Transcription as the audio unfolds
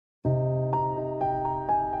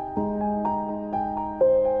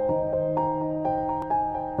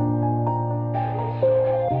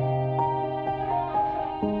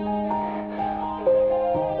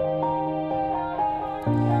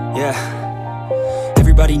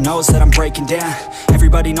Everybody knows that I'm breaking down.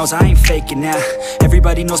 Everybody knows I ain't faking now.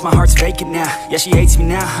 Everybody knows my heart's vacant now. Yeah, she hates me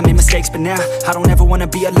now, I made mistakes but now I don't ever wanna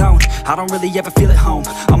be alone. I don't really ever feel at home.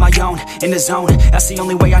 On my own, in the zone, that's the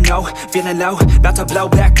only way I know. Feeling low, about to blow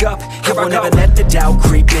back up. Here I won't ever let the doubt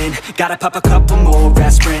creep in. Gotta pop a couple more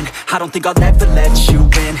aspirin. I don't think I'll ever let you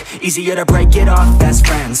in. Easier to break it off best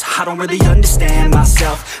friends. I don't really understand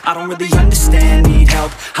myself. I don't really understand, need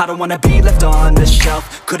help. I don't wanna be left on the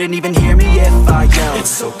shelf. Couldn't even hear me if I yelled. It's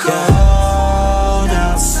so cold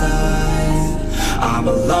outside, I'm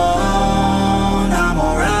alone, I'm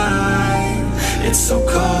alright. It's so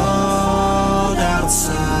cold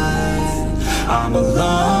outside, I'm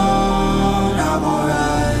alone, I'm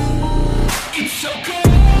alright. It's so cold.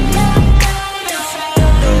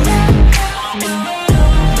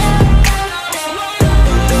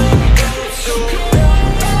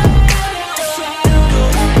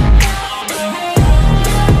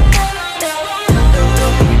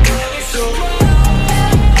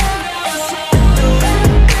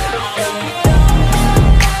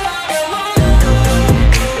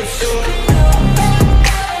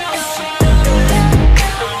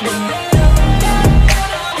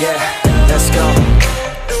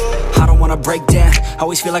 Break down,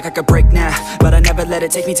 always feel like I could break now, but I never let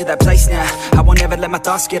it take me to that place now. I won't ever let my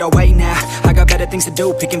thoughts get away now. I got better things to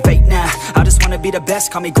do, picking fate now. I just wanna be the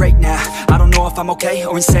best, call me great now. I don't know if I'm okay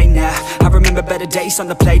or insane now. I remember better days on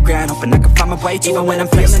the playground, hoping I can find my way to even when I'm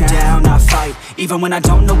feeling down, I fight. Even when I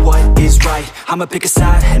don't know what is right, I'ma pick a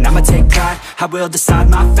side and I'ma take pride. I will decide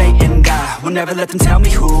my fate and I will never let them tell me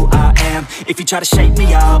who I am. If you try to shape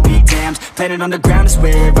me, I'll be damned. Planet on the ground is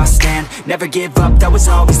where I stand. Never give up, that was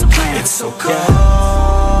always the plan. It's so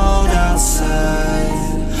cold outside,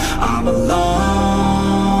 I'm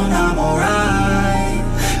alone, I'm alright.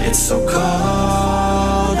 It's so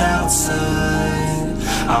cold outside,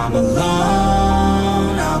 I'm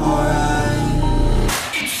alone, I'm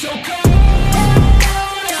alright. It's so cold.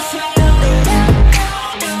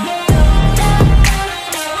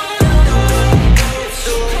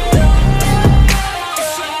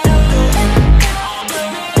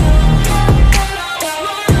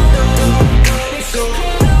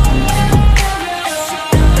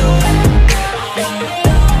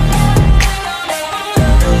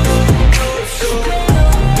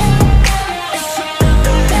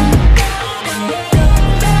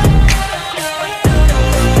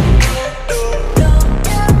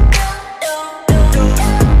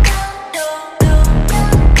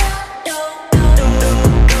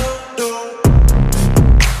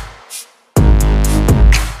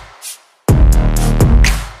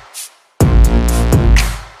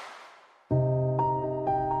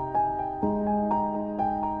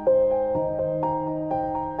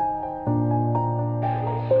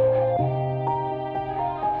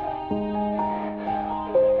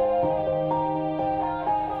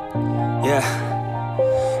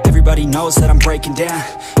 Everybody knows that I'm breaking down.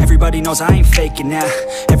 Everybody knows I ain't faking now.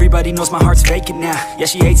 Everybody knows my heart's vacant now. Yeah,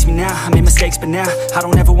 she hates me now, I made mistakes but now I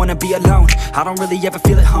don't ever wanna be alone. I don't really ever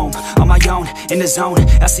feel at home. On my own, in the zone,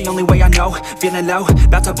 that's the only way I know. Feeling low,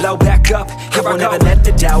 about to blow back up. Here I won't ever let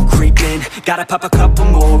the doubt creep in. Gotta pop a couple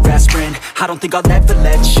more aspirin. I don't think I'll ever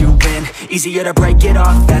let you in. Easier to break it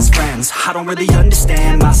off best friends. I don't really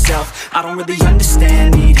understand myself. I don't really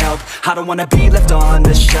understand, need help. I don't wanna be left on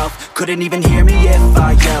the shelf. Couldn't even hear me if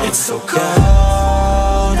I yelled. It's so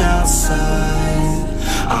cold outside,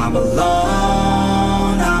 I'm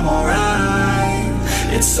alone, I'm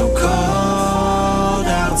alright. It's so cold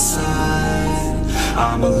outside,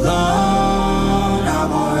 I'm alone,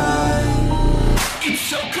 I'm alright. It's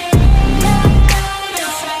so cold.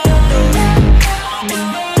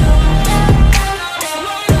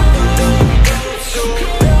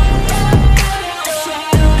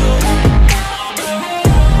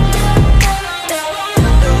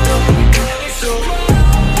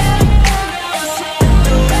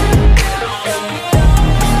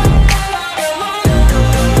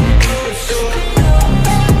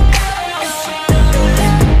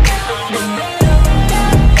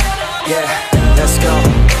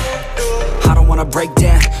 Break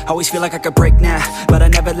down, always feel like I could break now, but I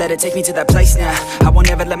never let it take me to that place now. I won't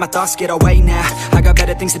ever let my thoughts get away now. I got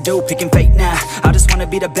better things to do, picking fate now. I just wanna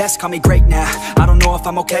be the best, call me great now. I don't know if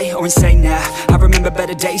I'm okay or insane now. I remember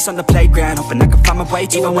better days on the playground, hoping I can find my way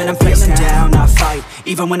to even when I'm feeling down, I fight.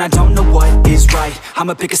 Even when I don't know what is right,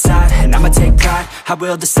 I'ma pick a side and I'ma take pride. I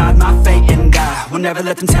will decide my fate and I will never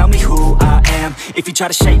let them tell me who I am. If you try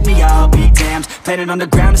to shape me, I'll be damned. Planet on the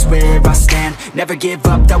ground is where I stand. Never give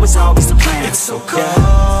up, that was always the plan. It's so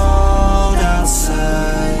cold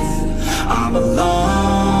outside, I'm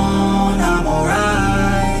alone, I'm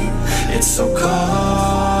alright. It's so cold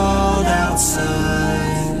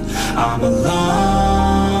I'm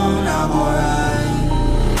alone, I'm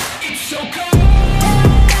alright. It's so cold.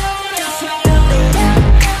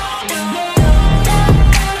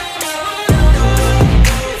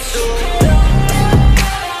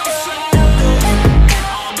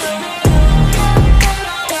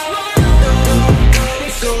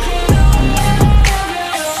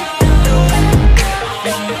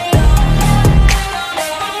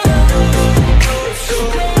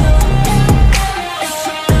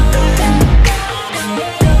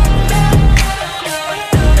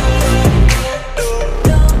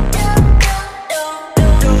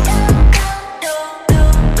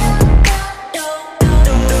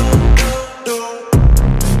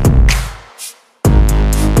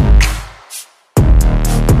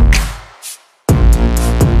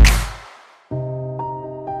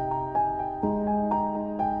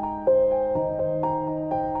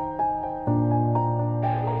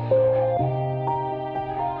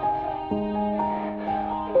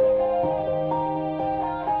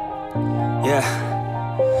 Yeah,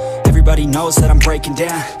 everybody knows that I'm breaking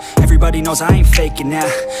down. Everybody knows I ain't faking now.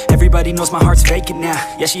 Everybody knows my heart's vacant now.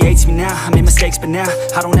 Yeah, she hates me now, I made mistakes but now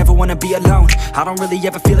I don't ever wanna be alone. I don't really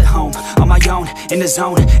ever feel at home. On my own, in the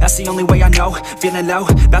zone, that's the only way I know. Feeling low,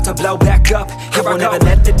 about to blow back up. Here I never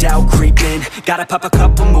let the doubt creep in. Gotta pop a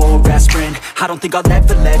couple more aspirin. I don't think I'll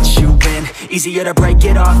ever let you in. Easier to break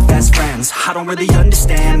it off best friends. I don't really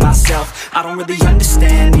understand myself. I don't really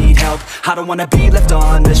understand, need help. I don't wanna be left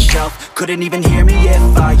on the shelf. Couldn't even hear me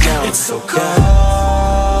if I yelled. It's so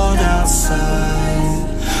cold outside.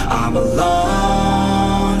 I'm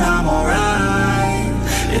alone, I'm alright.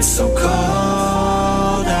 It's so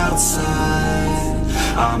cold outside.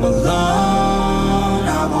 I'm alone,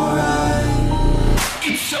 I'm alright.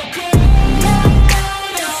 It's so cold.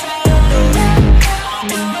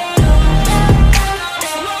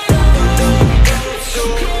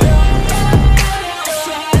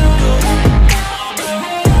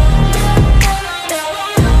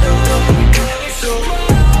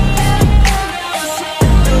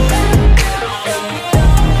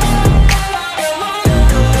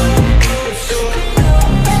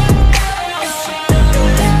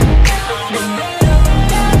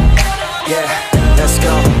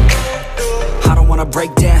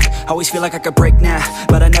 Break down, always feel like I could break now,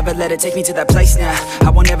 but I never let it take me to that place now. I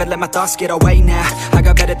won't ever let my thoughts get away now. I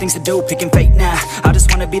got better things to do, picking fate now. I just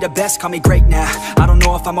wanna be the best, call me great now. I don't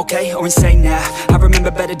know if I'm okay or insane now. I remember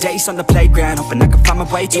better days on the playground, hoping I can find my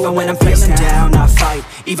way to even when I'm feeling down, I fight,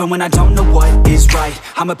 even when I don't know what is right.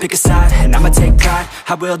 I'ma pick a side, and I'ma take pride.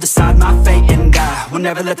 I will decide my fate, and I will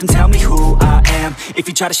never let them tell me who I am. If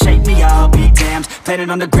you try to shape me, I'll be damned. Planet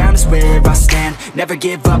on the ground is where I stand. Never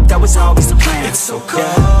give up, that was always the plan. It's so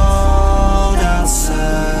cold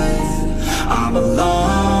outside. I'm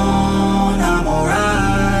alone, I'm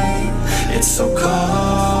alright. It's so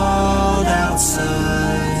cold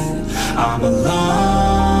outside. I'm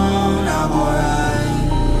alone, I'm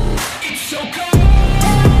alright. It's so cold.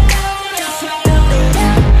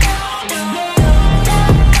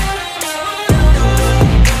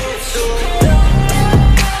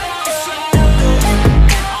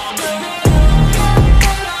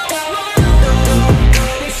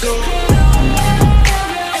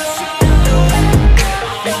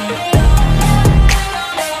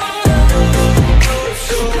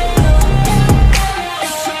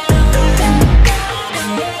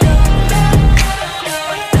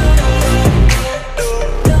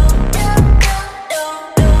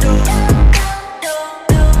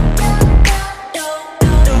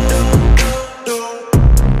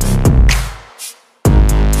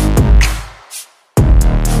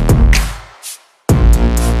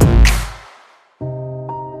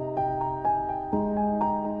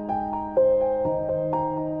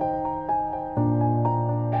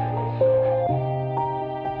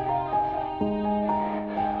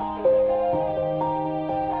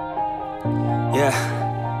 Yeah,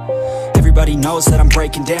 everybody knows that I'm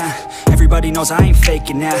breaking down. Everybody knows I ain't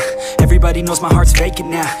faking now. Everybody knows my heart's vacant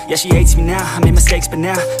now. Yeah, she hates me now, I made mistakes but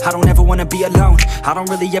now I don't ever wanna be alone. I don't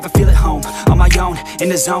really ever feel at home. On my own, in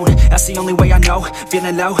the zone, that's the only way I know.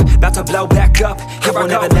 Feeling low, about to blow back up. Here I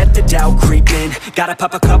never let the doubt creep in. Gotta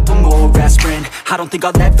pop a couple more aspirin. I don't think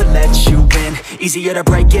I'll ever let you in. Easier to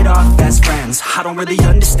break it off best friends. I don't really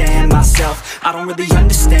understand myself. I don't really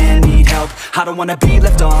understand, need help. I don't wanna be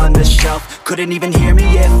left on the shelf. Couldn't even hear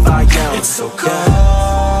me if I yelled. It's so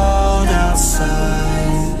cold outside.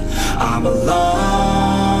 I'm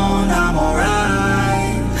alone, I'm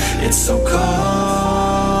alright. It's so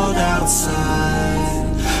cold outside.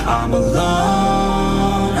 I'm alone.